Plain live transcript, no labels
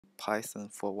Python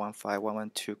for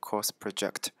 15112 course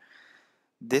project.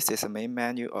 This is the main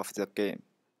menu of the game,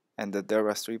 and there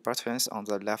are 3 buttons on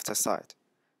the left side.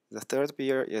 The third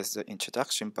beer is the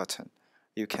introduction button.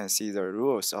 You can see the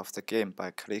rules of the game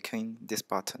by clicking this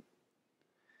button.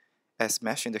 As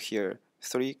mentioned here,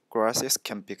 3 grasses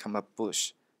can become a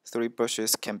bush, 3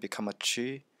 bushes can become a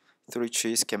tree, 3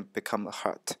 trees can become a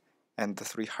hut, and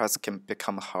 3 huts can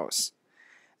become a house.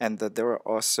 And there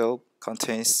also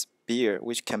contains beer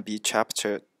which can be chopped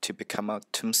to become a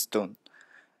tombstone.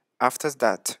 After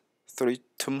that, 3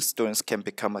 tombstones can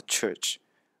become a church,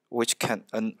 which can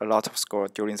earn a lot of score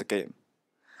during the game.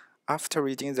 After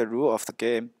reading the rule of the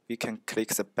game, we can click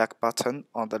the back button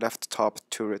on the left top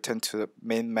to return to the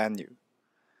main menu.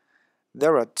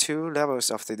 There are 2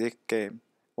 levels of the game.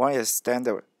 One is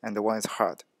standard and one is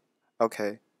hard.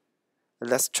 Okay,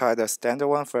 let's try the standard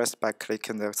one first by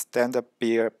clicking the standard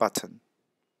beer button.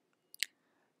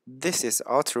 This is the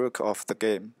outlook of the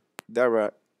game. There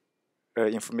are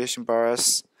information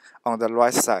bars on the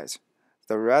right side.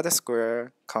 The red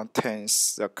square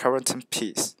contains the current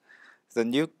piece. The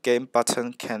new game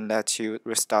button can let you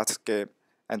restart the game,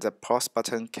 and the pause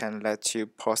button can let you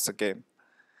pause the game.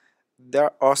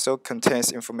 There also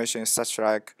contains information such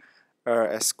like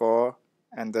a score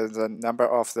and the number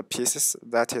of the pieces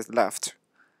that is left.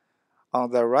 On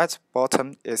the right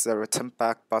bottom is the return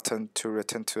back button to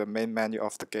return to the main menu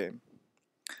of the game.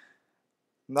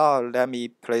 Now let me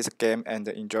play the game and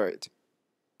enjoy it.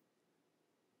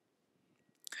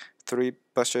 3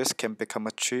 bushes can become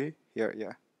a tree here,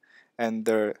 yeah. And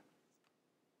the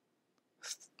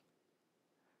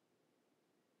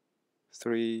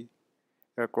 3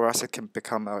 grasses can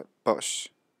become a bush,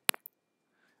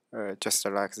 just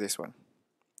like this one.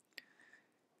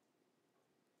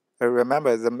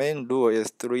 Remember, the main rule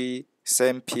is 3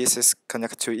 same pieces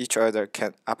connected to each other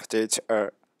can update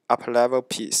a up-level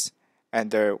piece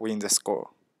and win the score.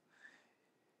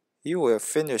 You will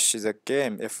finish the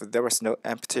game if there is no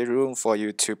empty room for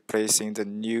you to place in the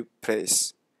new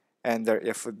place, and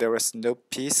if there is no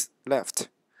piece left.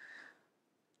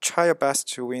 Try your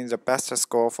best to win the best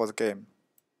score for the game.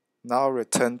 Now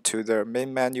return to the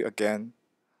main menu again.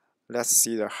 Let's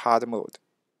see the hard mode.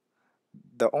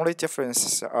 The only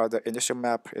differences are the initial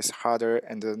map is harder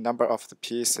and the number of the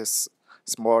pieces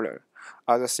smaller.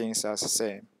 Other things are the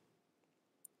same.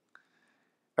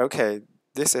 Okay,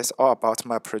 this is all about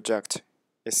my project.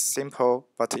 It's simple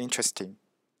but interesting.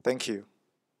 Thank you.